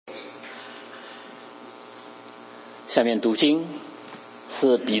下面读经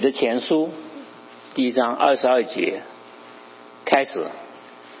是彼得前书1章22节开始。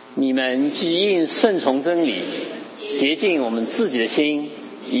你们既应顺从真理，洁净我们自己的心，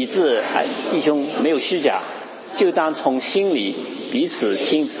以致弟兄没有虚假，就当从心里彼此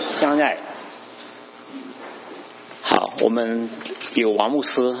亲相爱。好，我们由王牧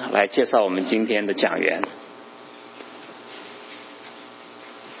师来介绍我们今天的讲员。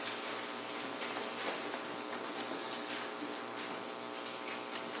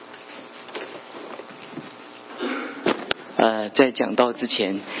在讲道之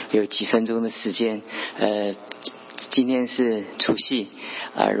前有几分钟的时间，今天是除夕，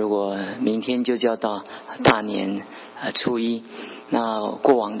如果明天就要到大年初一，那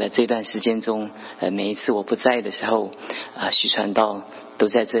过往的这段时间中，每一次我不在的时候，许传道都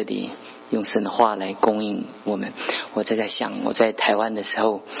在这里用神的话来供应我们。我在想，我在台湾的时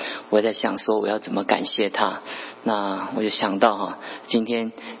候，我在想说我要怎么感谢他。那我就想到今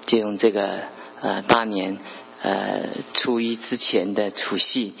天就用这个大年初一之前的除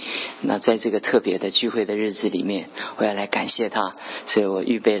夕，那在这个特别的聚会的日子里面，我要来感谢他，所以我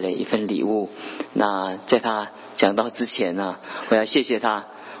预备了一份礼物。那在他讲到之前呢，我要谢谢他。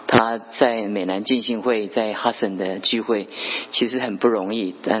他在美南浸信会，在哈森的聚会其实很不容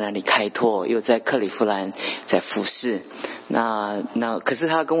易，在那里开拓，又在克利夫兰在服侍。那可是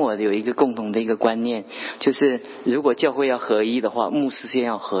他跟我有一个共同的一个观念，就是如果教会要合一的话，牧师先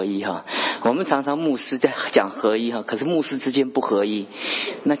要合一哈。我们常常牧师在讲合一哈，可是牧师之间不合一。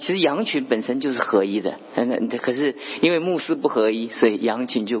那其实羊群本身就是合一的，可是因为牧师不合一，所以羊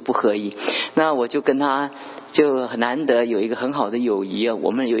群就不合一。那我就跟他就很难得有一个很好的友谊啊，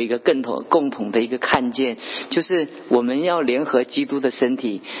我们有一个共同的一个看见，就是我们要联合基督的身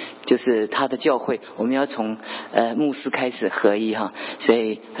体，就是他的教会，我们要从牧师开始合一哈。所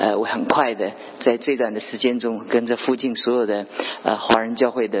以我很快的在最短的时间中，跟着附近所有的华人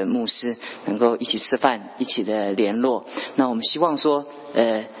教会的牧师能够一起吃饭，一起的联络。那我们希望说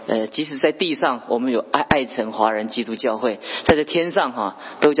即使在地上我们有爱城华人基督教会，在天上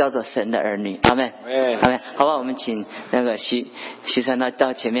都叫做神的儿女。阿们，阿们。好吧，我们请那个徐传道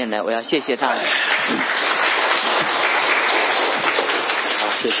到前面来，我要谢谢他。好，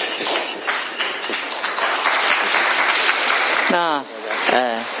谢谢。那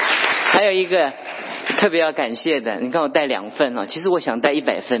还有一个特别要感谢的，你看我带2份其实我想带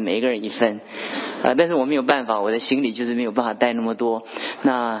100份，每一个人1份。但是我没有办法，我的行李就是没有办法带那么多。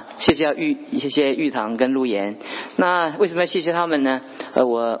那谢谢玉堂跟陆岩。那为什么要谢谢他们呢？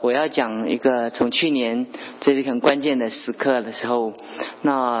我要讲一个从去年这是很关键的时刻的时候，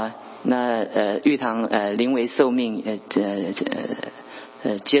那玉堂临危受命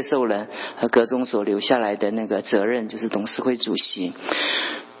接受了阁中所留下来的那个责任，就是董事会主席。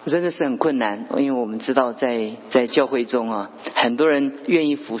真的是很困难，因为我们知道在教会中很多人愿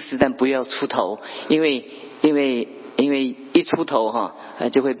意服侍，但不要出头，因为一出头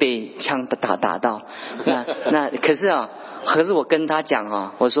就会被枪打到。那可是我跟他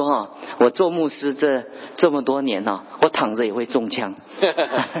讲我说我做牧师这么多年我躺着也会中枪。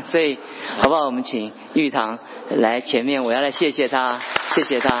所以好不好，我们请玉堂来前面，我要来谢谢他，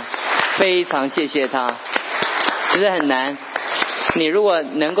非常谢谢他。其实很难，你如果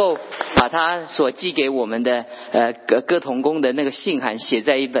能够把他所寄给我们的各同工的那个信函写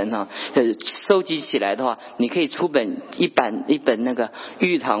在一本收集起来的话，你可以出一本那个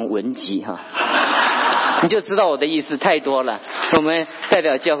玉堂文集你就知道我的意思，太多了。我们代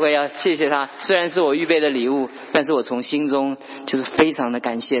表教会要谢谢他，虽然是我预备的礼物，但是我从心中就是非常的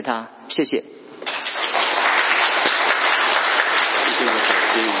感谢他，谢谢。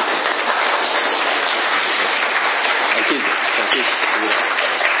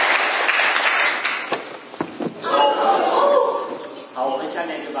好，我们下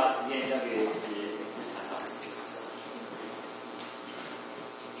面就把时间交给传道。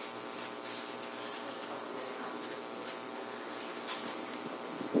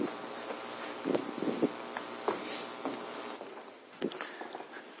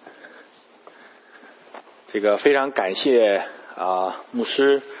这个非常感谢牧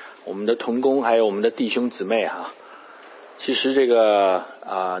师、我们的同工还有我们的弟兄姊妹其实这个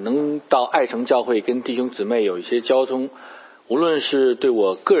能到爱城教会跟弟兄姊妹有一些交通，无论是对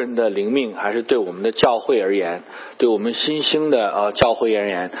我个人的灵命，还是对我们的教会而言，对我们新兴的教会而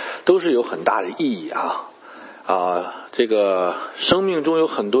言，都是有很大的意义这个生命中有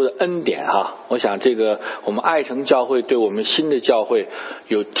很多的恩典我想这个我们爱城教会对我们新的教会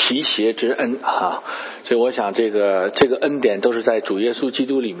有提携之恩所以我想这个恩典都是在主耶稣基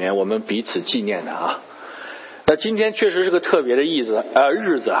督里面我们彼此纪念的那今天确实是个特别的日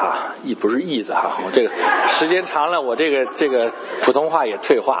子哈，不是意子哈，我这个时间长了，我这个普通话也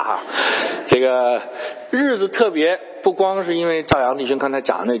退化哈。这个日子特别，不光是因为赵阳弟兄刚才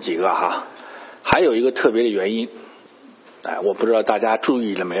讲的那几个哈，还有一个特别的原因。我不知道大家注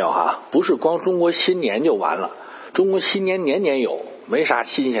意了没有哈？不是光中国新年就完了，中国新年年年有，没啥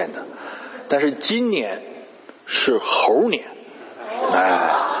新鲜的。但是今年是猴年，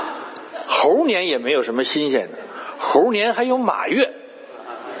猴年也没有什么新鲜的，猴年还有马月，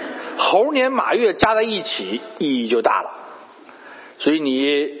猴年马月加在一起意义就大了。所以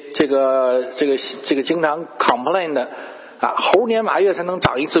你这个经常 complain 的猴年马月才能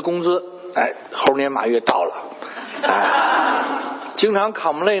涨一次工资，猴年马月到了。经常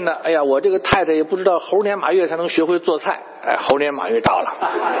complain 的，哎呀，我这个太太也不知道猴年马月才能学会做菜，猴年马月到了。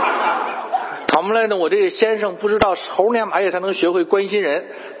complain 的，我这个先生不知道猴年马月才能学会关心人，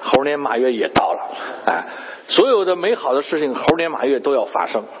猴年马月也到了。所有的美好的事情猴年马月都要发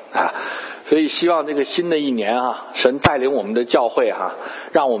生所以希望这个新的一年神带领我们的教会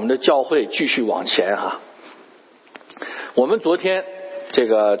让我们的教会继续往前我们昨天这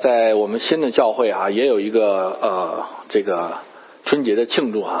个在我们新的教会也有一个这个春节的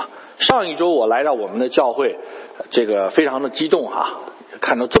庆祝上一周我来到我们的教会，这个非常的激动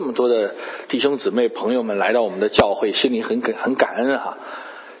看到这么多的弟兄姊妹朋友们来到我们的教会，心里很感恩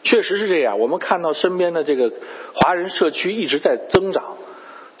确实是这样，我们看到身边的这个华人社区一直在增长，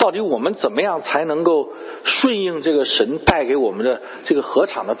到底我们怎么样才能够顺应这个神带给我们的这个禾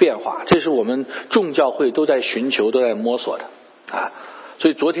场的变化，这是我们众教会都在寻求都在摸索的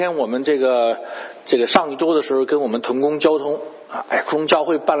所以昨天我们这个上一周的时候跟我们同工交通XuChong教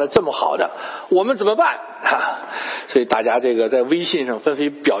会办了这么好的，我们怎么办所以大家这个在微信上纷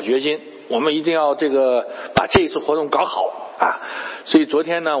纷表决心，我们一定要这个把这一次活动搞好所以昨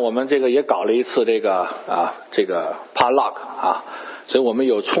天呢我们这个也搞了一次这个potluck所以我们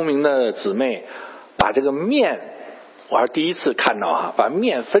有聪明的姊妹把这个面，我还是第一次看到把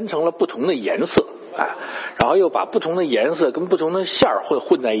面分成了不同的颜色然后又把不同的颜色跟不同的馅儿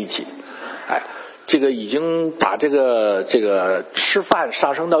混在一起这个已经把这个吃饭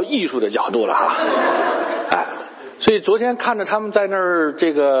上升到艺术的角度了所以昨天看着他们在那儿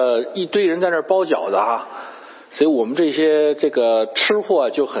这个一堆人在那儿包饺子所以我们这些这个吃货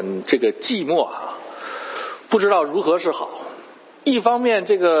就很这个寂寞不知道如何是好。一方面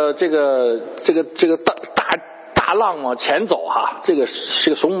这个大浪往前走这个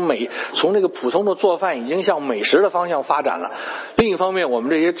从这个普通的做饭已经向美食的方向发展了。另一方面我们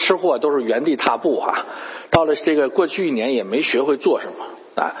这些吃货都是原地踏步到了这个过去一年也没学会做什么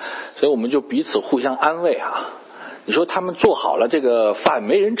所以我们就彼此互相安慰你说他们做好了这个饭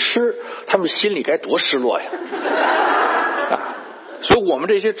没人吃，他们心里该多失落呀所以我们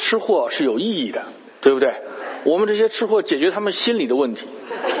这些吃货是有意义的，对不对？我们这些吃货解决他们心理的问题，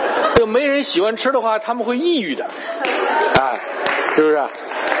这个没人喜欢吃的话他们会抑郁的是不是？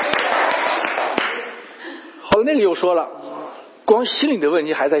后来那个又说了，光心理的问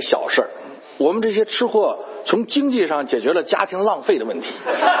题还在小事，我们这些吃货从经济上解决了家庭浪费的问题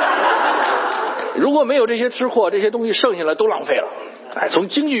如果没有这些吃货，这些东西剩下来都浪费了从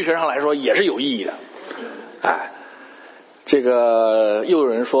经济学上来说也是有意义的这个又有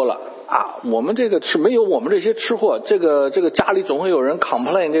人说了我们这个是没有我们这些吃货，这个家里总会有人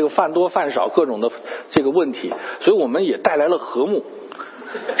complain 这个饭多饭少各种的这个问题，所以我们也带来了和睦。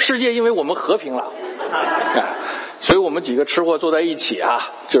世界因为我们和平了所以我们几个吃货坐在一起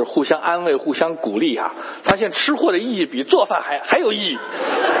就是互相安慰互相鼓励发现吃货的意义比做饭还有意义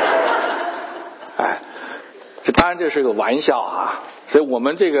这当然这是个玩笑所以我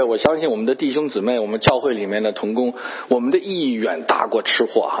们这个我相信我们的弟兄姊妹，我们教会里面的同工，我们的意义远大过吃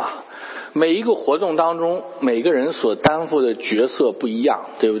货每一个活动当中每个人所担负的角色不一样，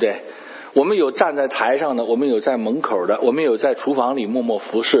对不对？我们有站在台上的，我们有在门口的，我们有在厨房里默默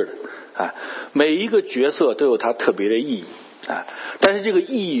服侍的每一个角色都有它特别的意义但是这个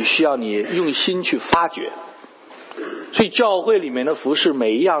意义需要你用心去发掘。所以教会里面的服侍，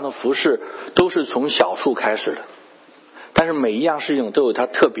每一样的服侍都是从小处开始的，但是每一样事情都有它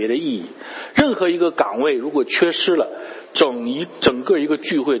特别的意义。任何一个岗位如果缺失了，整个一个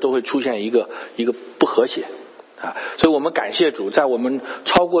聚会都会出现一个不和谐所以我们感谢主，在我们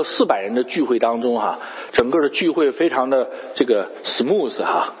超过400人的聚会当中整个的聚会非常的这个 smooth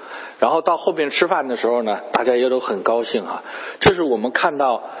然后到后面吃饭的时候呢，大家也都很高兴这是我们看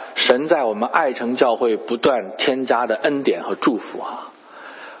到神在我们爱城教会不断添加的恩典和祝福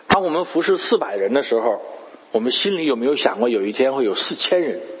当我们服侍400人的时候，我们心里有没有想过有一天会有4000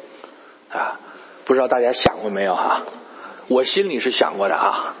人不知道大家想过没有我心里是想过的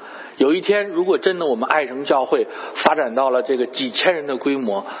有一天如果真的我们爱城教会发展到了这个几千人的规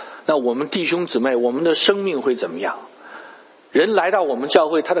模，那我们弟兄姊妹我们的生命会怎么样？人来到我们教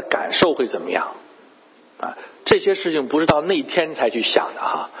会他的感受会怎么样啊？这些事情不是到那天才去想的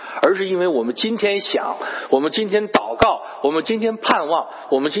哈，而是因为我们今天想，我们今天祷告，我们今天盼望，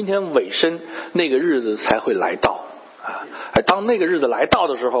我们今天委身，那个日子才会来到啊！当那个日子来到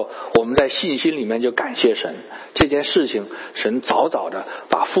的时候，我们在信心里面就感谢神，这件事情神早早的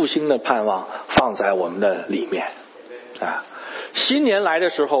把复兴的盼望放在我们的里面啊！新年来的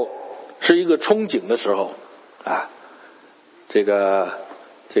时候是一个憧憬的时候啊！这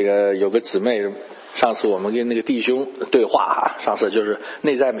个有个姊妹，上次我们跟那个弟兄对话啊，上次就是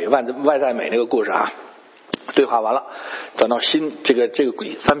内在美外在美那个故事啊，对话完了，转到这个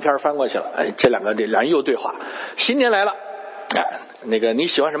翻篇翻过去了，这两人又对话。新年来了，那个你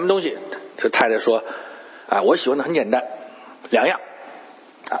喜欢什么东西？这太太说我喜欢的很简单，2样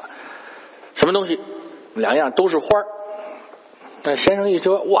什么东西？2样都是花儿。那先生一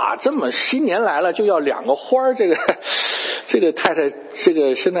说，哇，这么新年来了就要2个花儿，这个太太这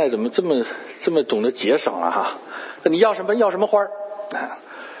个现在怎么这么懂得节省了哈？那你要什么花儿？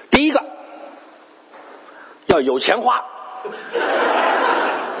第一个要有钱花。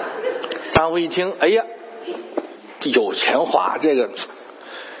丈夫一听，哎呀，有钱花这个，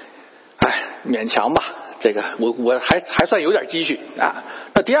勉强吧，这个我还算有点积蓄啊。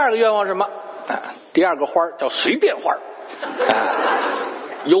那第2个愿望是什么？第2个花叫随便花。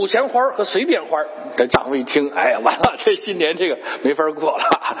有钱花和随便花。这丈夫一听，哎呀，完了，这新年这个没法过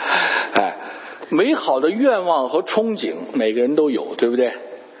了。美好的愿望和憧憬每个人都有，对不对？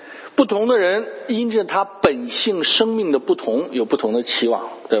不同的人因着他本性生命的不同有不同的期望，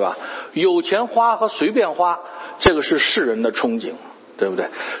对吧？有钱花和随便花，这个是世人的憧憬，对不对？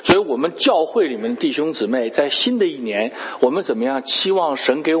所以我们教会里面的弟兄姊妹在新的一年，我们怎么样期望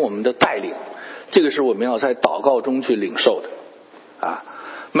神给我们的带领，这个是我们要在祷告中去领受的啊！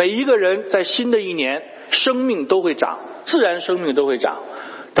每一个人在新的一年生命都会长，自然生命都会长，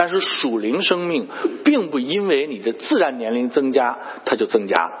但是属灵生命并不因为你的自然年龄增加它就增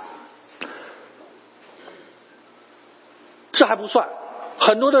加了。这还不算，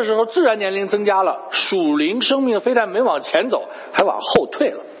很多的时候自然年龄增加了，属灵生命非但没往前走，还往后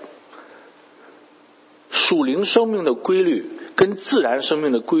退了。属灵生命的规律跟自然生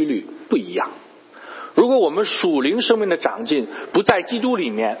命的规律不一样。如果我们属灵生命的长进不在基督里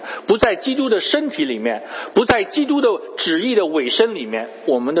面，不在基督的身体里面，不在基督的旨意的委身里面，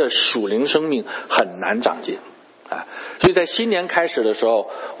我们的属灵生命很难长进。所以在新年开始的时候，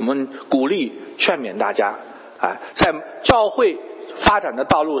我们鼓励劝勉大家，在教会发展的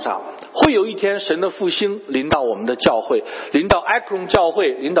道路上，会有一天神的复兴临到我们的教会，临到XuChong教会，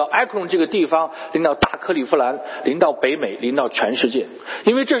临到XuChong这个地方，临到大克利夫兰，临到北美，临到全世界。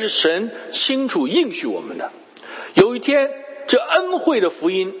因为这是神清楚应许我们的，有一天这恩惠的福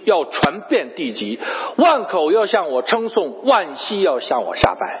音要传遍地极，万口要向我称颂，万膝要向我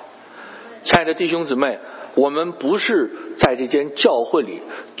下拜。亲爱的弟兄姊妹，我们不是在这间教会里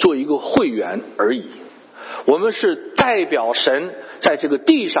做一个会员而已，我们是代表神在这个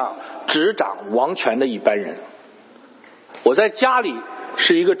地上执掌王权的一般人。我在家里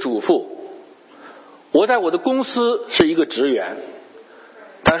是一个主妇，我在我的公司是一个职员，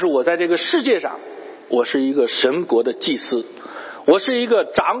但是我在这个世界上，我是一个神国的祭司，我是一个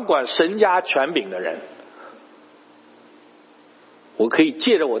掌管神家权柄的人。我可以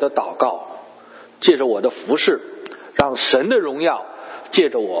借着我的祷告，借着我的服事，让神的荣耀借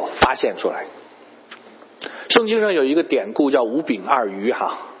着我发现出来。圣经上有一个典故叫5饼2鱼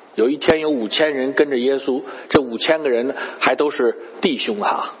哈，有一天有5000人跟着耶稣，这5000个人还都是弟兄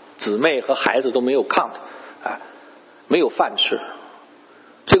哈，姊妹和孩子都没有炕的，没有饭吃。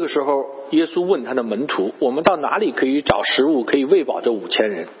这个时候耶稣问他的门徒，我们到哪里可以找食物可以喂饱这5000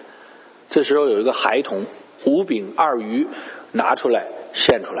人？这时候有一个孩童5饼2鱼拿出来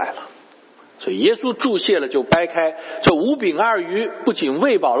献出来了，所以耶稣注谢了就掰开，这5饼2鱼不仅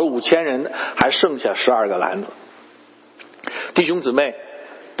喂饱了5000人，还剩下12个篮子。弟兄姊妹，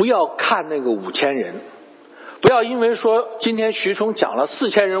不要看那个5000人，不要因为说今天XuChong讲了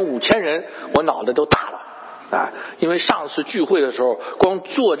4000人5000人，我脑袋都大了因为上次聚会的时候，光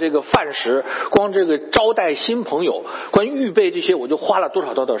做这个饭食，光这个招待新朋友，光预备这些，我就花了多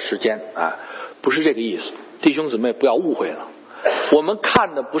少时间不是这个意思。弟兄姊妹不要误会了，我们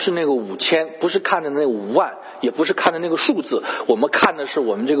看的不是那个5000，不是看的那5万，也不是看的那个数字，我们看的是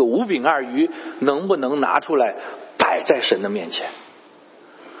我们这个5饼2鱼能不能拿出来摆在神的面前。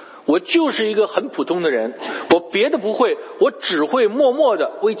我就是一个很普通的人，我别的不会，我只会默默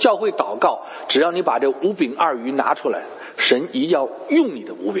的为教会祷告。只要你把这5饼2鱼拿出来，神一定要用你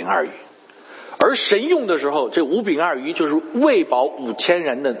的5饼2鱼。而神用的时候，这5饼2鱼就是喂饱5000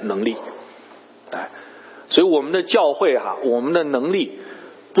人的能力。所以我们的教会我们的能力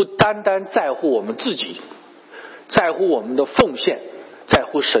不单单在乎我们自己，在乎我们的奉献，在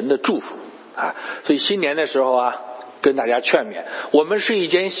乎神的祝福所以新年的时候跟大家劝勉，我们是一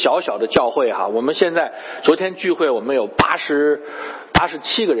间小小的教会我们现在昨天聚会我们有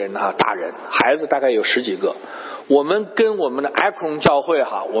87个人大人，孩子大概有10几个。我们跟我们的 XuChong 教会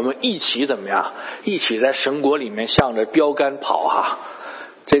我们一起怎么样？一起在神国里面向着标杆跑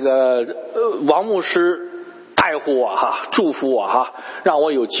这个王牧师带护我祝福我让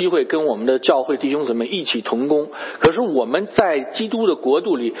我有机会跟我们的教会弟兄姊妹一起同工。可是我们在基督的国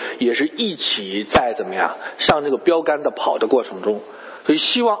度里也是一起在怎么样向这个标杆的跑的过程中。所以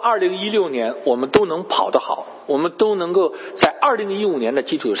希望2016年我们都能跑得好，我们都能够在2015年的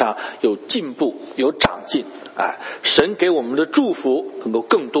基础上有进步有长进神给我们的祝福能够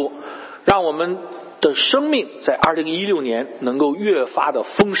更多，让我们的生命在2016年能够越发的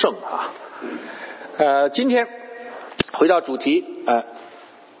丰盛今天回到主题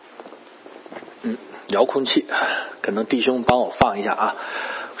遥控器可能弟兄帮我放一下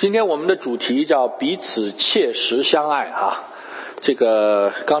今天我们的主题叫彼此切实相爱这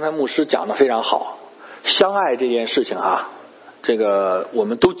个刚才牧师讲得非常好，相爱这件事情这个我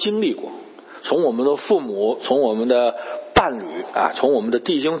们都经历过，从我们的父母，从我们的伴侣从我们的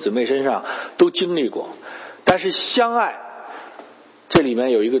弟兄姊妹身上都经历过。但是相爱这里面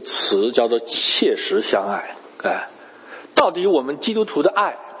有一个词叫做切实相爱到底我们基督徒的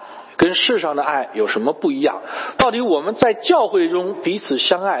爱跟世上的爱有什么不一样？到底我们在教会中彼此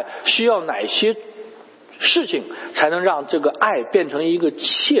相爱需要哪些事情才能让这个爱变成一个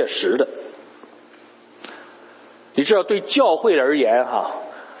切实的？你知道对教会而言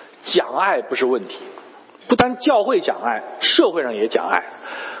讲爱不是问题，不单教会讲爱，社会上也讲爱。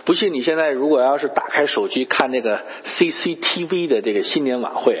不信你现在如果要是打开手机看那个 CCTV 的这个新年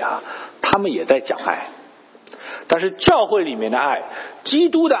晚会他们也在讲爱。但是教会里面的爱，基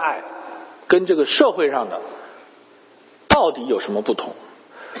督的爱跟这个社会上的到底有什么不同？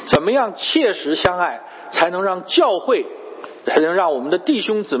怎么样切实相爱才能让教会，才能让我们的弟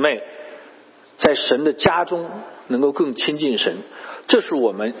兄姊妹在神的家中能够更亲近神？这是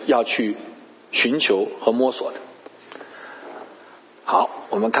我们要去寻求和摸索的。好，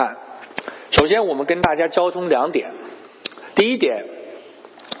我们看，首先我们跟大家交通2点。第一点，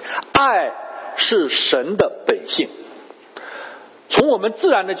爱是神的本性。从我们自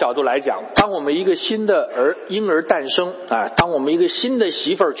然的角度来讲，当我们一个新的婴儿诞生当我们一个新的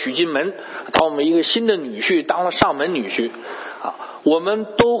媳妇儿娶进门，当我们一个新的女婿当了上门女婿我们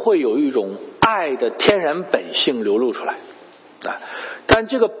都会有一种爱的天然本性流露出来但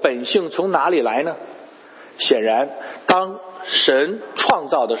这个本性从哪里来呢？显然当神创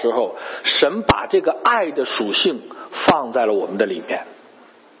造的时候，神把这个爱的属性放在了我们的里面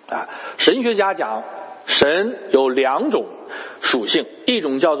神学家讲神有2种属性，一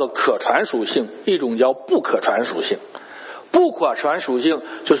种叫做可传属性，一种叫不可传属性。不可传属性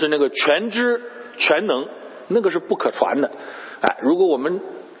就是那个全知全能，那个是不可传的如果我们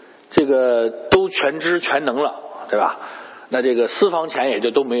这个都全知全能了，对吧？那这个私房钱也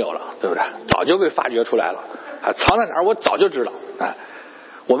就都没有了，对不对？早就被发掘出来了藏在哪儿我早就知道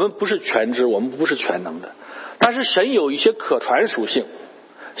我们不是全知，我们不是全能的。但是神有一些可传属性，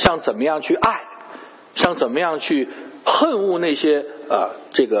像怎么样去爱，像怎么样去恨恶那些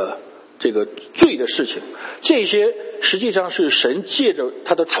这个罪的事情，这些实际上是神借着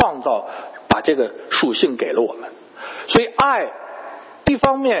他的创造把这个属性给了我们。所以爱一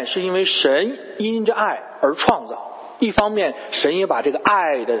方面是因为神因着爱而创造，一方面神也把这个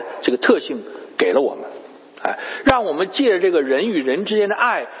爱的这个特性给了我们让我们借着这个人与人之间的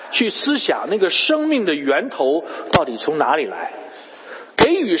爱去思想那个生命的源头到底从哪里来，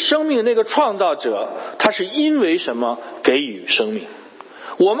给予生命的那个创造者他是因为什么给予生命。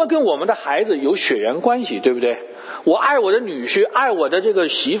我们跟我们的孩子有血缘关系，对不对？我爱我的女婿，爱我的这个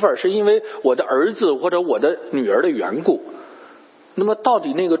媳妇儿，是因为我的儿子或者我的女儿的缘故。那么到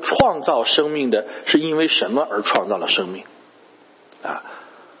底那个创造生命的是因为什么而创造了生命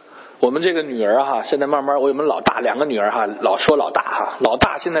我们这个女儿现在慢慢我们老大2个女儿老说老大老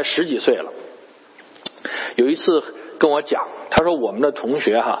大现在10几岁了。有一次跟我讲，他说我们的同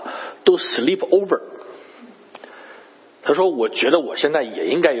学都 sleep over， 他说我觉得我现在也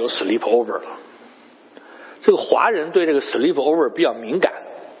应该有 sleep over 了。这个华人对这个 sleep over 比较敏感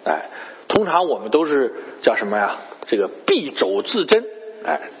通常我们都是叫什么呀？这个敝帚自珍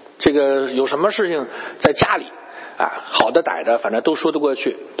这个有什么事情在家里啊，好的歹的反正都说得过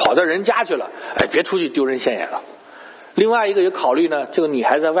去，跑到人家去了，哎，别出去丢人现眼了。另外一个也考虑呢，这个女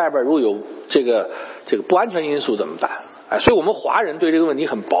孩子在外边如果有这个不安全因素怎么办？哎，所以我们华人对这个问题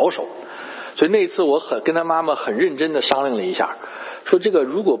很保守。所以那次我跟他妈妈很认真的商量了一下，说这个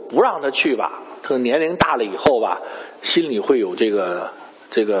如果不让他去吧，这个年龄大了以后吧，心里会有这个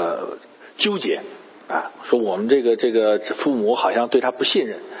纠结啊，说我们这个父母好像对他不信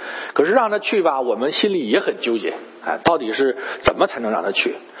任，可是让他去吧，我们心里也很纠结啊，到底是怎么才能让他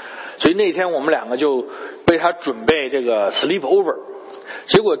去？所以那天我们两个就为他准备这个 sleep over。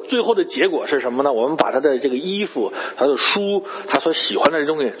结果最后的结果是什么呢？我们把他的这个衣服、他的书、他所喜欢的这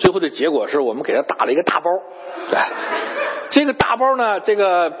东西，最后的结果是我们给他打了一个大包。对，这个大包呢，这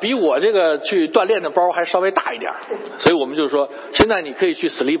个比我这个去锻炼的包还稍微大一点，所以我们就说，现在你可以去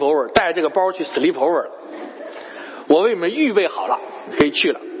sleep over， 带着这个包去 sleep over 了。我为你们预备好了，可以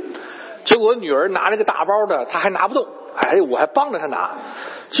去了。结果我女儿拿这个大包呢，她还拿不动，哎，我还帮着她拿。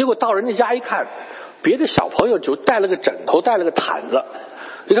结果到人家家一看，别的小朋友就带了个枕头，带了个毯子。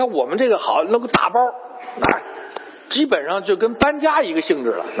你看我们这个好，弄个大包，啊，基本上就跟搬家一个性质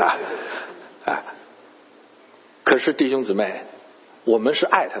了，啊，可是弟兄姊妹，我们是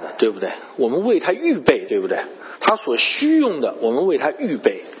爱他的，对不对？我们为他预备，对不对？他所需用的，我们为他预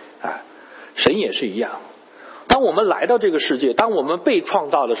备，啊，神也是一样。当我们来到这个世界，当我们被创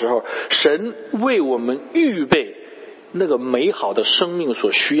造的时候，神为我们预备那个美好的生命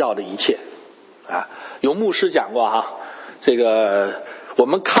所需要的一切，啊，有牧师讲过哈，这个我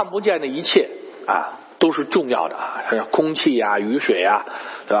们看不见的一切啊，都是重要的啊，像空气啊、雨水啊，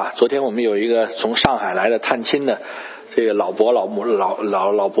对吧？昨天我们有一个从上海来的探亲的，这个老伯母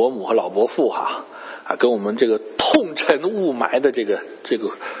和老伯父哈，啊，跟我们这个痛陈雾霾的这个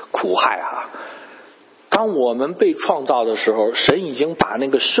苦害哈。当我们被创造的时候，神已经把那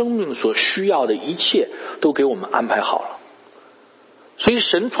个生命所需要的一切都给我们安排好了。所以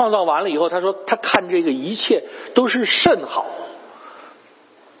神创造完了以后，他说他看这个一切都是甚好，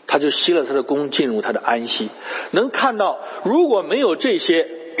他就息了他的功，进入他的安息。能看到如果没有这些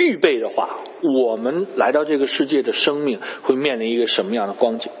预备的话，我们来到这个世界的生命会面临一个什么样的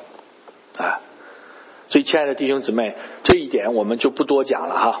光景啊？所以亲爱的弟兄姊妹，这一点我们就不多讲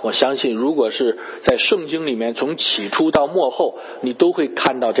了哈。我相信如果是在圣经里面从起初到末后，你都会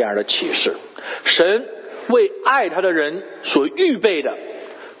看到这样的启示。神为爱他的人所预备的，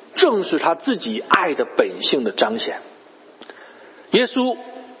正是他自己爱的本性的彰显。耶稣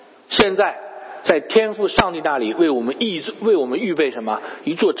现在在天父上帝那里为我们预备什么？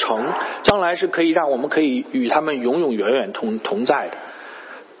一座城，将来是可以让我们可以与他们永永远远同在的。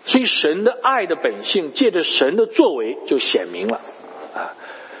所以神的爱的本性借着神的作为就显明了啊。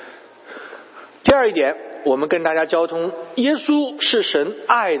第二一点，我们跟大家交通，耶稣是神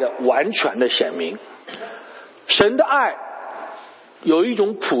爱的完全的显明。神的爱有一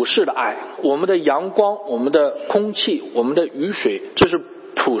种普世的爱，我们的阳光、我们的空气、我们的雨水，这是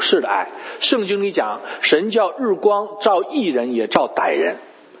普世的爱。圣经里讲，神叫日光照义人也照歹人，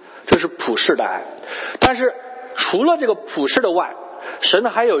这是普世的爱。但是除了这个普世的外，神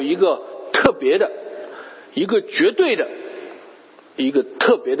还有一个特别的、一个绝对的、一个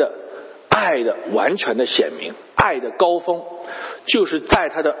特别的爱的完全的显明，爱的高峰，就是在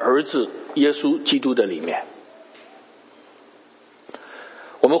他的儿子耶稣基督的里面。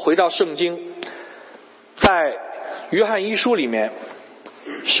我们回到圣经，在约翰一书里面，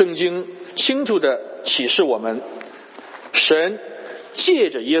圣经清楚地启示我们，神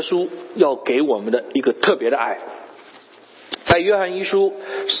借着耶稣要给我们的一个特别的爱。在约翰一书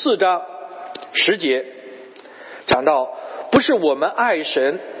4章10节讲到，不是我们爱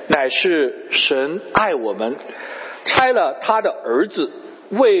神，乃是神爱我们，差了他的儿子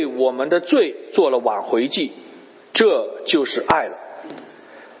为我们的罪做了挽回祭，这就是爱了。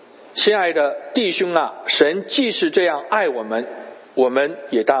亲爱的弟兄啊，神既是这样爱我们，我们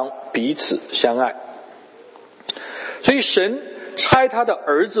也当彼此相爱。所以神差他的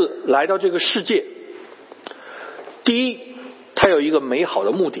儿子来到这个世界，第一，他有一个美好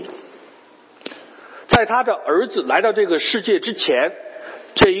的目的。在他的儿子来到这个世界之前，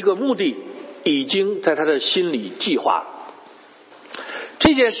这一个目的已经在他的心里计划。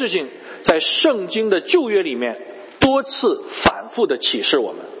这件事情在圣经的旧约里面多次反复的启示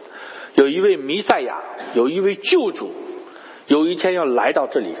我们，有一位弥赛亚，有一位救主，有一天要来到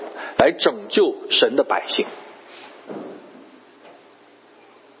这里来拯救神的百姓。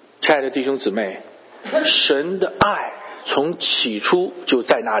亲爱的弟兄姊妹，神的爱从起初就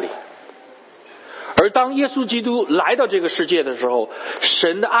在那里，而当耶稣基督来到这个世界的时候，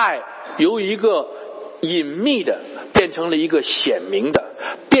神的爱由一个隐秘的变成了一个显明的，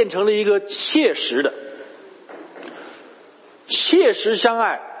变成了一个切实的。切实相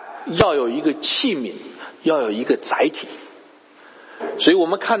爱要有一个器皿，要有一个载体。所以我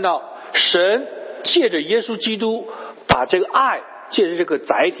们看到神借着耶稣基督把这个爱借着这个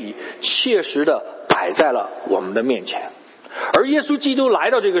载体切实的摆在了我们的面前。而耶稣基督来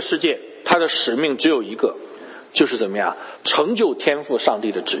到这个世界，他的使命只有一个，就是怎么样成就天父上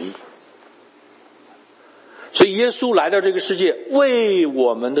帝的旨意。所以耶稣来到这个世界，为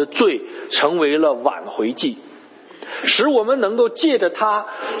我们的罪成为了挽回祭，使我们能够借着他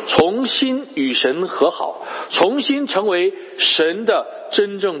重新与神和好，重新成为神的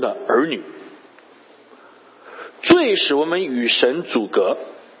真正的儿女。罪使我们与神阻隔。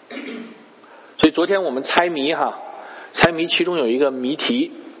所以昨天我们猜谜猜谜其中有一个谜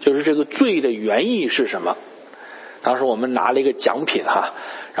题，就是这个罪的原意是什么。当时我们拿了一个奖品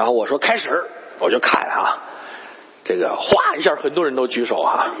然后我说开始，我就看这个哗一下很多人都举手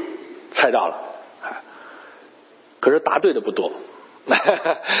猜到了，可是答对的不多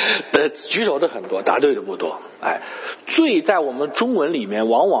举手的很多，答对的不多。罪在我们中文里面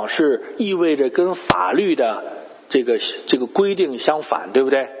往往是意味着跟法律的这个规定相反，对不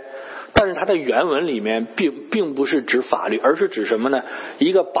对？但是它的原文里面并不是指法律，而是指什么呢？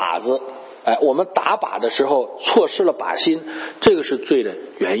一个靶子，我们打靶的时候错失了靶心，这个是罪的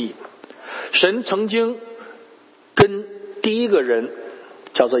原意。神曾经跟第一个人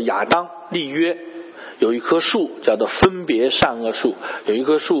叫做亚当立约，有一棵树叫做分别善恶树，有一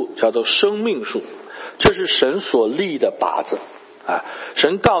棵树叫做生命树，这是神所立的靶子。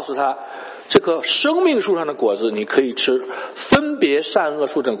神告诉他，这棵生命树上的果子你可以吃，分别善恶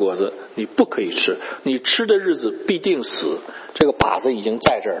树的果子你不可以吃，你吃的日子必定死。这个靶子已经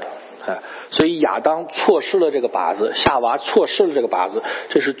在这儿了。所以亚当错失了这个靶子，夏娃错失了这个靶子，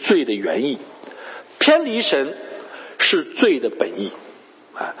这是罪的原意。偏离神是罪的本意。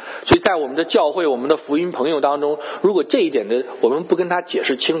所以在我们的教会，我们的福音朋友当中，如果这一点的我们不跟他解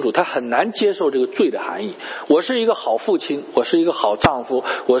释清楚，他很难接受这个罪的含义。我是一个好父亲，我是一个好丈夫，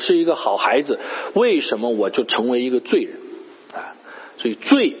我是一个好孩子，为什么我就成为一个罪人？所以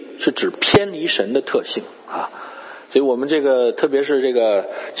罪是指偏离神的特性所以我们这个特别是这个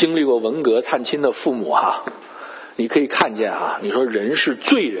经历过文革探亲的父母你可以看见你说人是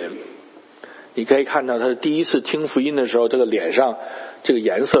罪人，你可以看到他第一次听福音的时候，这个脸上这个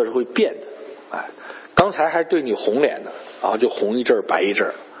颜色是会变的。刚才还对你红脸的，然后就红一阵白一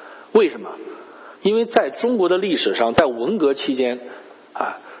阵。为什么？因为在中国的历史上，在文革期间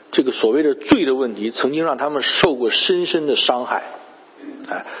这个所谓的罪的问题曾经让他们受过深深的伤害。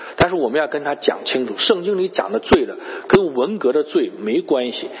但是我们要跟他讲清楚，圣经里讲的罪的跟文革的罪没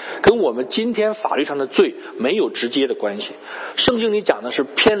关系，跟我们今天法律上的罪没有直接的关系。圣经里讲的是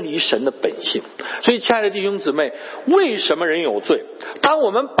偏离神的本性。所以亲爱的弟兄姊妹，为什么人有罪？当我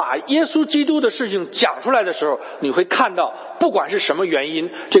们把耶稣基督的事情讲出来的时候，你会看到不管是什么原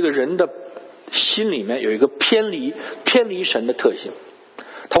因，这个人的心里面有一个偏离神的特性。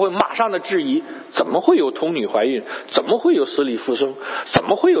他会马上的质疑，怎么会有童女怀孕？怎么会有死里复生？怎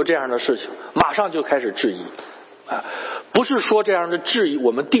么会有这样的事情？马上就开始质疑。不是说这样的质疑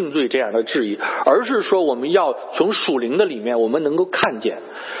我们定罪这样的质疑，而是说我们要从属灵的里面我们能够看见，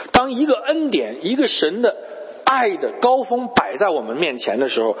当一个恩典一个神的爱的高峰摆在我们面前的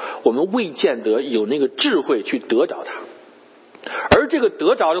时候，我们未见得有那个智慧去得着它。而这个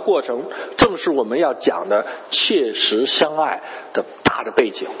得着的过程正是我们要讲的切实相爱的大的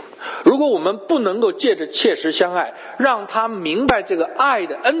背景。如果我们不能够借着切实相爱让他明白这个爱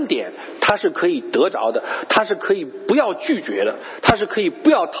的恩典，他是可以得着的，他是可以不要拒绝的，他是可以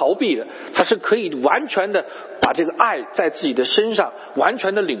不要逃避的，他是可以完全的把这个爱在自己的身上完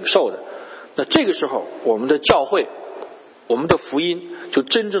全的领受的，那这个时候我们的教会我们的福音就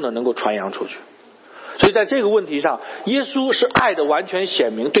真正的能够传扬出去。所以在这个问题上，耶稣是爱的完全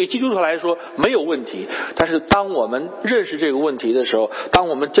显明，对基督徒来说没有问题。但是当我们认识这个问题的时候，当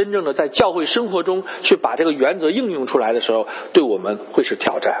我们真正的在教会生活中去把这个原则应用出来的时候，对我们会是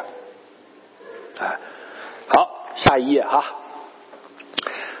挑战。好，下一页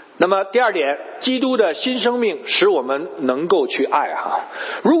那么第二点，基督的新生命使我们能够去爱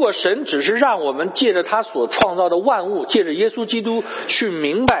如果神只是让我们借着他所创造的万物，借着耶稣基督去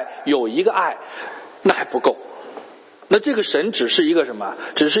明白有一个爱，那还不够。那这个神只是一个什么？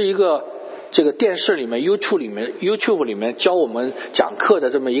只是一个这个电视里面 YouTube 里面教我们讲课的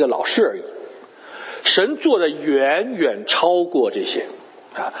这么一个老师而已。神做的远远超过这些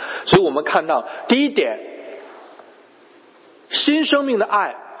所以我们看到第一点，新生命的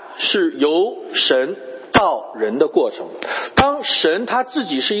爱是由神造人的过程。当神他自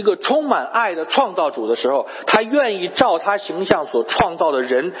己是一个充满爱的创造主的时候，他愿意照他形象所创造的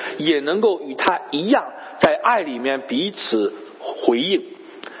人也能够与他一样在爱里面彼此回应。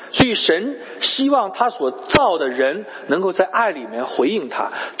所以神希望他所造的人能够在爱里面回应他，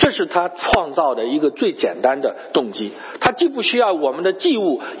这是他创造的一个最简单的动机。他既不需要我们的祭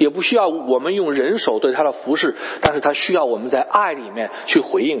物，也不需要我们用人手对他的服侍，但是他需要我们在爱里面去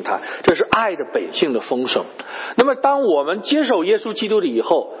回应他，这是爱的本性的丰盛。那么当我们接受耶稣基督了以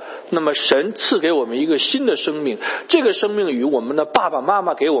后，那么神赐给我们一个新的生命，这个生命与我们的爸爸妈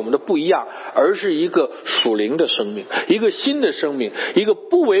妈给我们的不一样，而是一个属灵的生命，一个新的生命，一个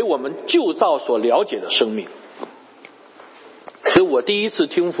不为我们旧造所了解的生命。所以我第一次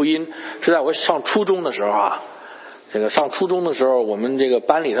听福音是在我上初中的时候啊，上初中的时候，我们这个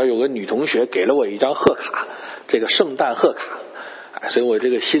班里头有个女同学给了我一张贺卡，这个圣诞贺卡，所以我这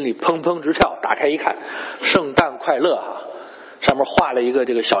个心里砰砰直跳，打开一看，圣诞快乐啊，上面画了一个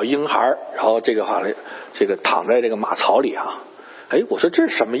这个小婴孩，然后这个画了这个躺在这个马槽里啊。我说这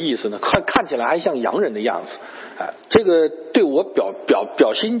是什么意思呢？看起来还像洋人的样子。这个对我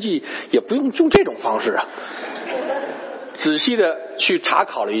表心迹也不用这种方式啊。仔细的去查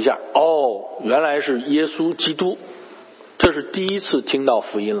考了一下，原来是耶稣基督，这是第一次听到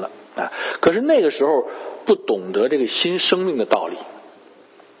福音了啊。可是那个时候不懂得这个新生命的道理，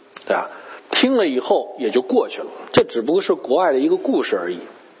对吧？听了以后也就过去了，这只不过是国外的一个故事而已。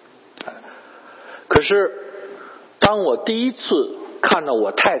可是当我第一次看到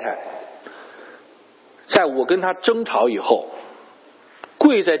我太太在我跟她争吵以后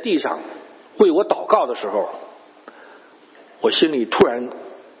跪在地上为我祷告的时候，我心里突然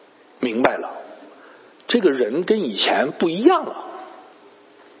明白了，这个人跟以前不一样了。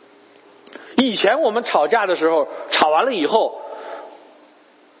以前我们吵架的时候，吵完了以后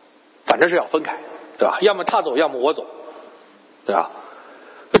反正是要分开，对吧？要么他走，要么我走，对吧？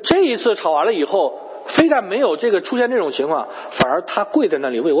这一次吵完了以后，非但没有出现这种情况，反而他跪在那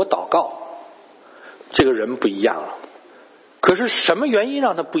里为我祷告，这个人不一样了。可是什么原因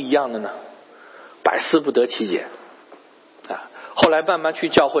让他不一样的呢？百思不得其解啊！后来慢慢去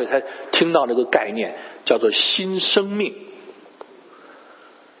教会才听到这个概念，叫做新生命。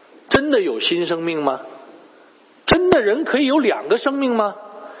真的有新生命吗？真的人可以有两个生命吗？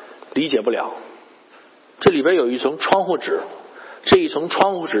理解不了。这里边有一层窗户纸，这一层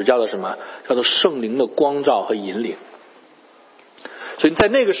窗户纸叫做什么？叫做圣灵的光照和引领。所以在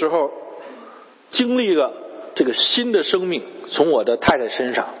那个时候经历了这个新的生命，从我的太太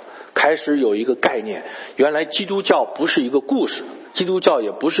身上开始有一个概念，原来基督教不是一个故事，基督教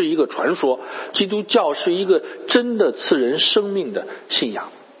也不是一个传说，基督教是一个真的赐人生命的信仰。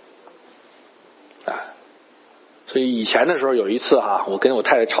所以以前的时候有一次我跟我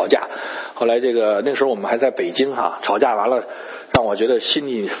太太吵架，后来那个时候我们还在北京吵架完了让我觉得心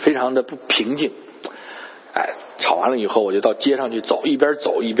里非常的不平静。吵完了以后我就到街上去走，一边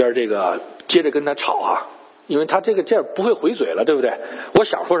走一边接着跟他吵因为他这样不会回嘴了，对不对？我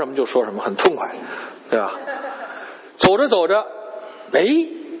想说什么就说什么，很痛快，对吧？走着走着，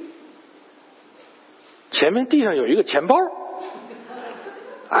前面地上有一个钱包，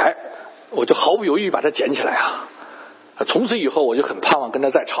我就毫不犹豫把它捡起来从此以后我就很盼望跟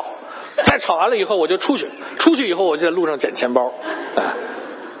他再吵，再吵完了以后我就出去以后我就在路上捡钱包。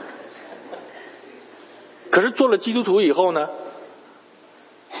可是做了基督徒以后呢，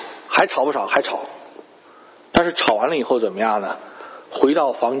还吵不吵？还吵。但是吵完了以后怎么样呢？回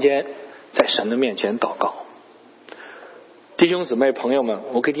到房间，在神的面前祷告。弟兄姊妹朋友们，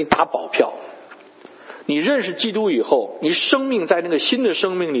我给你打保票，你认识基督以后，你生命在那个新的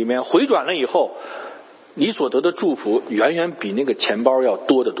生命里面回转了以后，你所得的祝福远远比那个钱包要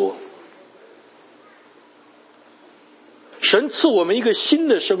多得多。神赐我们一个新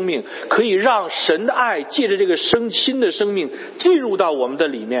的生命，可以让神的爱借着这个新的生命进入到我们的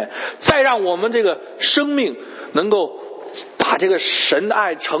里面，再让我们这个生命能够把这个神的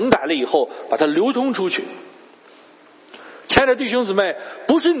爱承载了以后，把它流通出去。亲爱的弟兄姊妹，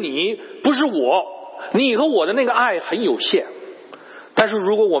不是你，不是我，你和我的那个爱很有限，但是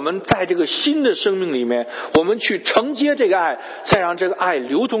如果我们在这个新的生命里面，我们去承接这个爱，再让这个爱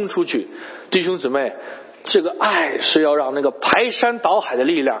流通出去，弟兄姊妹，这个爱是要让那个排山倒海的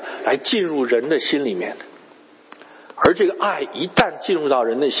力量来进入人的心里面的。而这个爱一旦进入到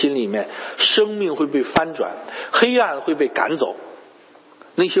人的心里面，生命会被翻转，黑暗会被赶走，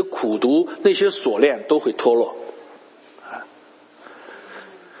那些苦毒，那些锁链都会脱落。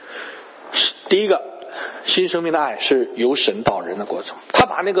第一个，新生命的爱是由神到人的过程，他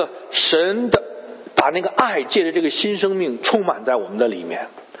把那个爱借着这个新生命充满在我们的里面。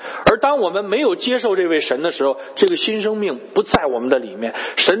而当我们没有接受这位神的时候，这个新生命不在我们的里面，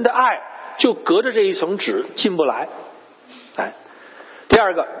神的爱就隔着这一层纸进不来。第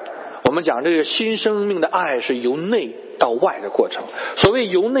二个，我们讲这个新生命的爱是由内到外的过程。所谓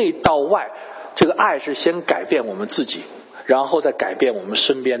由内到外，这个爱是先改变我们自己，然后再改变我们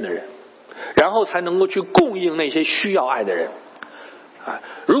身边的人，然后才能够去供应那些需要爱的人。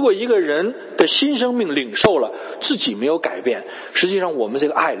如果一个人的新生命领受了，自己没有改变，实际上我们这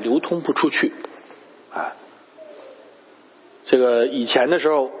个爱流通不出去。这个以前的时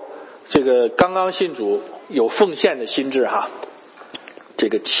候，这个刚刚信主有奉献的心志这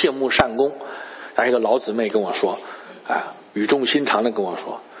个切慕善功，一个老姊妹跟我说，语重心长的跟我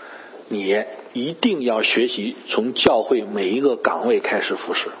说，你一定要学习从教会每一个岗位开始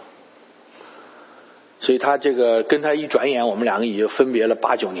服侍。所以他这个跟他一转眼，我们两个已经分别了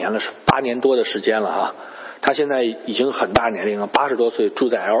8、9年了，8年多的时间了他现在已经很大年龄了，80多岁，住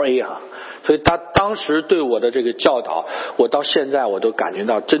在 LA 所以他当时对我的这个教导，我到现在我都感觉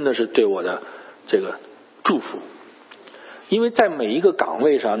到真的是对我的这个祝福。因为在每一个岗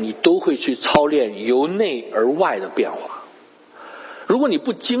位上，你都会去操练由内而外的变化。如果你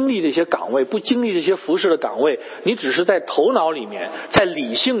不经历这些岗位，不经历这些服侍的岗位，你只是在头脑里面，在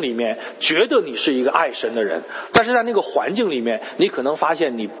理性里面觉得你是一个爱神的人，但是在那个环境里面，你可能发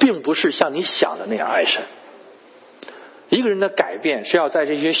现你并不是像你想的那样爱神。一个人的改变是要在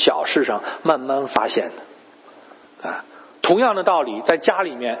这些小事上慢慢发现的。同样的道理，在家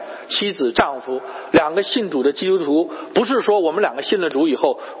里面，妻子丈夫两个信主的基督徒，不是说我们两个信了主以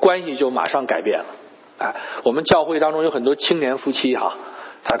后关系就马上改变了。我们教会当中有很多青年夫妻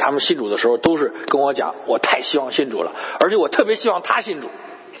他们信主的时候都是跟我讲，我太希望信主了，而且我特别希望他信主，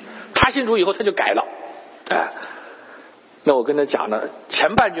他信主以后他就改了。那我跟他讲呢，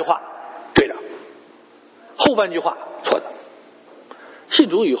前半句话对的，后半句话错的。信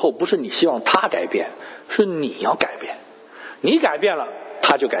主以后不是你希望他改变，是你要改变。你改变了，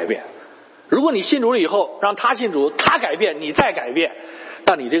他就改变。如果你信主了以后让他信主，他改变，你再改变，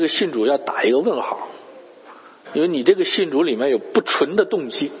那你这个信主要打一个问号。因为你这个信主里面有不纯的动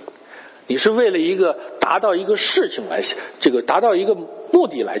机，你是为了一个达到一个事情来，这个达到一个目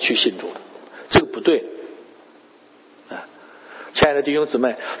的来去信主的，这个不对。亲爱的弟兄姊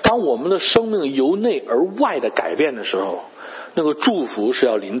妹，当我们的生命由内而外的改变的时候，那个祝福是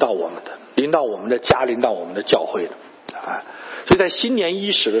要临到我们的，临到我们的家，临到我们的教会的。所以在新年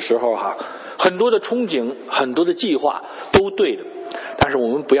伊始的时候很多的憧憬，很多的计划都对的。但是我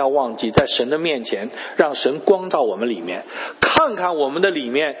们不要忘记，在神的面前，让神光照我们里面，看看我们的里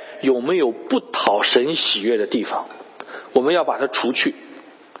面有没有不讨神喜悦的地方，我们要把它除去，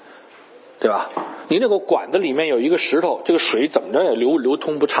对吧？你那个管子里面有一个石头，这个水怎么着也流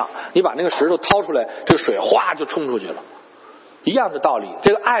通不畅，你把那个石头掏出来，这个水哗就冲出去了。一样的道理，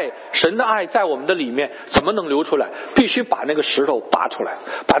这个爱，神的爱在我们的里面怎么能流出来？必须把那个石头拔出来，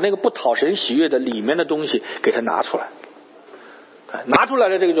把那个不讨神喜悦的里面的东西给它拿出来。拿出来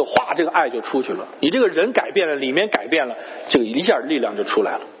了，这个就哗，这个爱就出去了。你这个人改变了，里面改变了，这个一下力量就出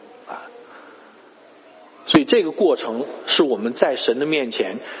来了。所以这个过程是我们在神的面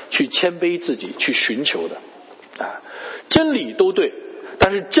前去谦卑自己，去寻求的。真理都对，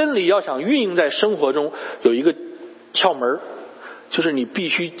但是真理要想运用在生活中，有一个窍门，就是你必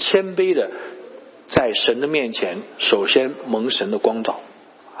须谦卑的在神的面前，首先蒙神的光照。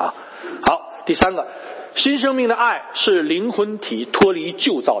好，第三个，新生命的爱是灵魂体脱离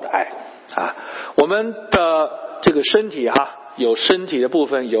旧造的爱。我们的这个身体有身体的部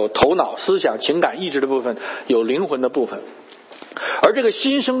分，有头脑、思想、情感、意志的部分，有灵魂的部分。而这个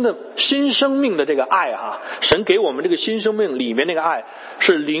新生命的这个爱神给我们这个新生命里面那个爱，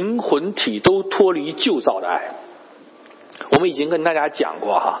是灵魂体都脱离旧造的爱。我们已经跟大家讲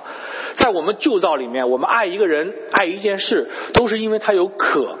过在我们旧造里面，我们爱一个人、爱一件事，都是因为他有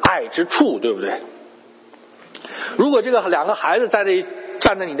可爱之处，对不对？如果这个两个孩子在这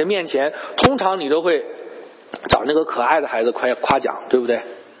站在你的面前，通常你都会找那个可爱的孩子夸奖，对不对？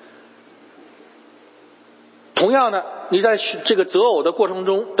同样的，你在这个择偶的过程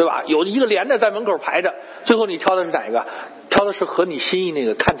中，对吧？有一个连着在门口排着，最后你挑的是哪一个？挑的是合你心意那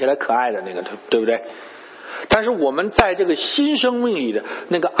个，看起来可爱的那个，对不对？但是我们在这个新生命里的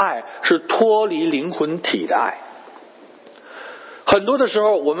那个爱，是脱离灵魂体的爱。很多的时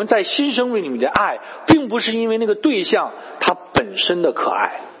候，我们在新生命里面的爱，并不是因为那个对象它本身的可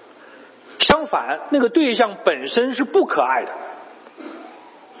爱，相反，那个对象本身是不可爱的。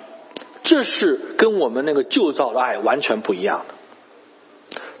这是跟我们那个旧造的爱完全不一样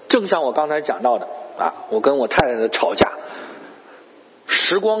的。正像我刚才讲到的我跟我太太的吵架，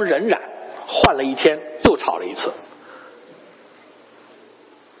时光荏苒，换了一天又吵了一次。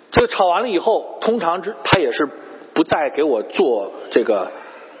这个吵完了以后，通常他也是不再给我做这个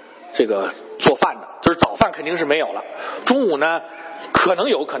做饭的，就是早饭肯定是没有了，中午呢可能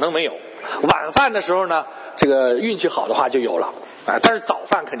有可能没有，晚饭的时候呢这个运气好的话就有了，但是早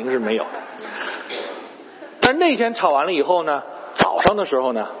饭肯定是没有的。但是那天吵完了以后呢，早上的时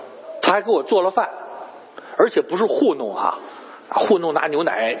候呢他还给我做了饭，而且不是糊弄糊弄拿牛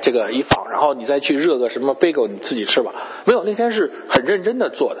奶这个一放，然后你再去热个什么bagel你自己吃吧，没有，那天是很认真的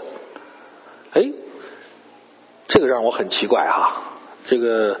做的。这个让我很奇怪这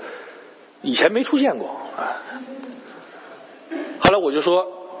个以前没出现过后来我就说，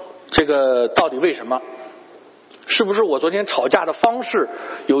这个到底为什么？是不是我昨天吵架的方式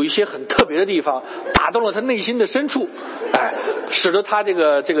有一些很特别的地方，打动了他内心的深处，使得他这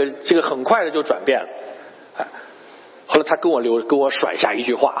个很快的就转变了。后来他跟我甩下一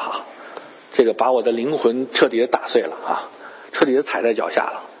句话这个把我的灵魂彻底的打碎了彻底的踩在脚下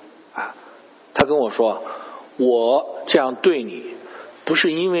了他跟我说，我这样对你不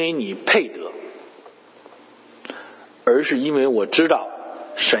是因为你配得，而是因为我知道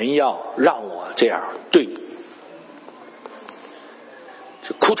神要让我这样对你。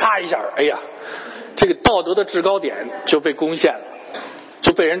就哭嚓一下，哎呀，这个道德的制高点就被攻陷了，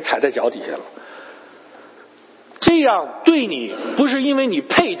就被人踩在脚底下了。这样对你不是因为你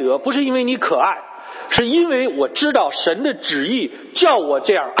配得，不是因为你可爱，是因为我知道神的旨意叫我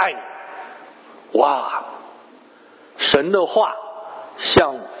这样爱你。哇，神的话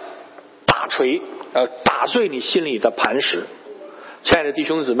像大锤打碎你心里的磐石。亲爱的弟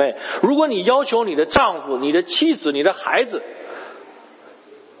兄姊妹，如果你要求你的丈夫、你的妻子、你的孩子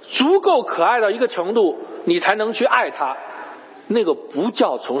足够可爱到一个程度，你才能去爱他，那个不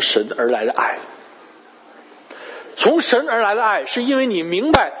叫从神而来的爱。从神而来的爱是因为你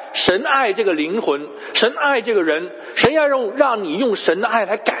明白神爱这个灵魂，神爱这个人，神要让你用神的爱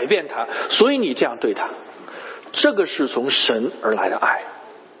来改变他，所以你这样对他，这个是从神而来的爱。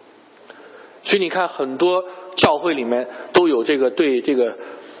所以你看很多教会里面都有这个对这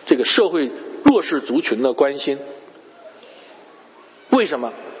个社会弱势族群的关心。为什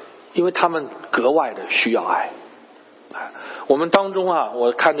么？因为他们格外的需要爱。我们当中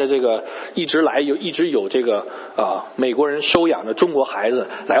我看着这个一直有这个美国人收养的中国孩子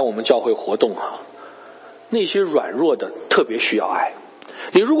来我们教会活动那些软弱的特别需要爱。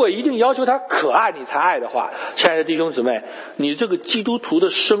你如果一定要求他可爱你才爱的话，亲爱的弟兄姊妹，你这个基督徒的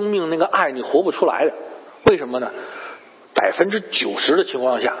生命那个爱你活不出来的。为什么呢？90%的情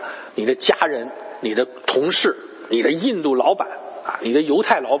况下，你的家人、你的同事、你的印度老板你的犹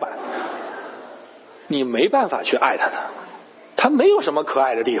太老板，你没办法去爱他没有什么可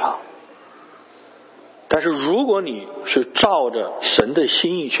爱的地方。但是如果你是照着神的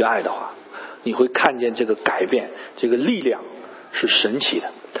心意去爱的话，你会看见这个改变，这个力量是神奇的，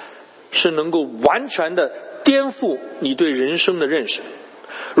是能够完全的颠覆你对人生的认识。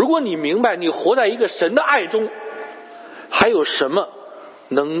如果你明白你活在一个神的爱中，还有什么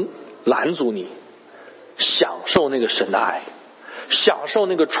能拦阻你享受那个神的爱，享受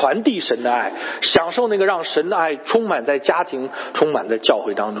那个传递神的爱，享受那个让神的爱充满在家庭、充满在教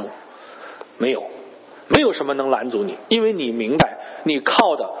会当中？没有什么能拦阻你，因为你明白你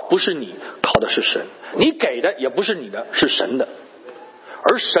靠的不是你，靠的是神，你给的也不是你的，是神的。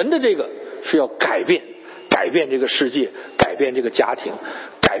而神的这个是要改变这个世界，改变这个家庭，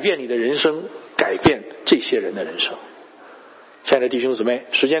改变你的人生，改变这些人的人生。亲爱的弟兄姊妹，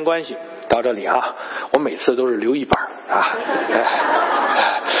时间关系到这里我每次都是留一半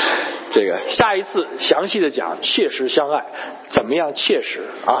这个下一次详细的讲切实相爱，怎么样切实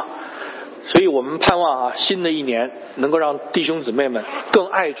所以我们盼望新的一年能够让弟兄姊妹们更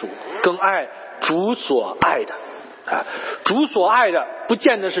爱主，更爱主所爱的主所爱的不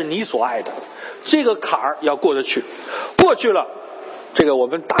见得是你所爱的，这个坎儿要过得去，过去了，这个我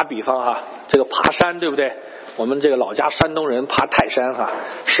们打比方这个爬山对不对？我们这个老家山东人爬泰山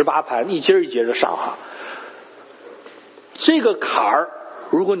18盘一节一节的上这个坎儿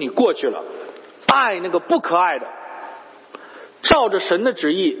如果你过去了，爱那个不可爱的，照着神的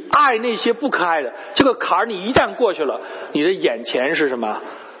旨意爱那些不可爱的，这个坎儿你一旦过去了，你的眼前是什么？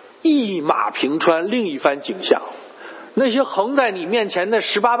一马平川，另一番景象。那些横在你面前的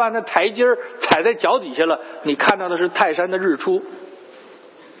18般的台阶踩在脚底下了，你看到的是泰山的日出。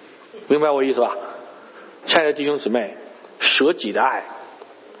明白我意思吧？亲爱的弟兄姊妹，舍己的爱，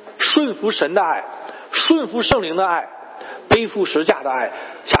顺服神的爱，顺服圣灵的爱，背负十架的爱，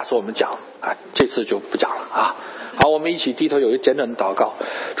下次我们讲这次就不讲了好，我们一起低头有一个简短的祷告。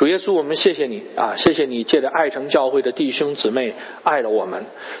主耶稣，我们谢谢你啊，谢谢你借着爱城教会的弟兄姊妹爱了我们。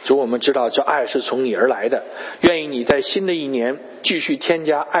主，我们知道这爱是从你而来的，愿意你在新的一年继续添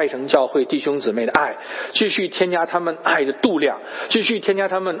加爱城教会弟兄姊妹的爱，继续添加他们爱的度量，继续添加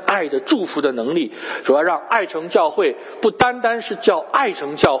他们爱的祝福的能力。主要让爱城教会不单单是叫爱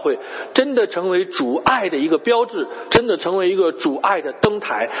城教会，真的成为主爱的一个标志，真的成为一个主爱的灯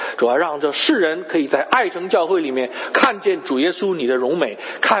台。主要让这世人可以在爱城教会里面看见主耶稣你的荣美，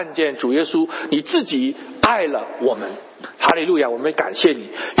看见主耶稣你自己爱了我们。哈利路亚，我们感谢你，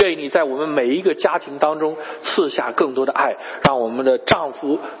愿意你在我们每一个家庭当中赐下更多的爱，让我们的丈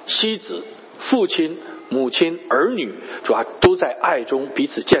夫、妻子、父亲、母亲、儿女，主要都在爱中彼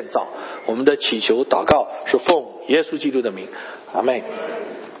此建造。我们的祈求祷告是奉耶稣基督的名，阿们。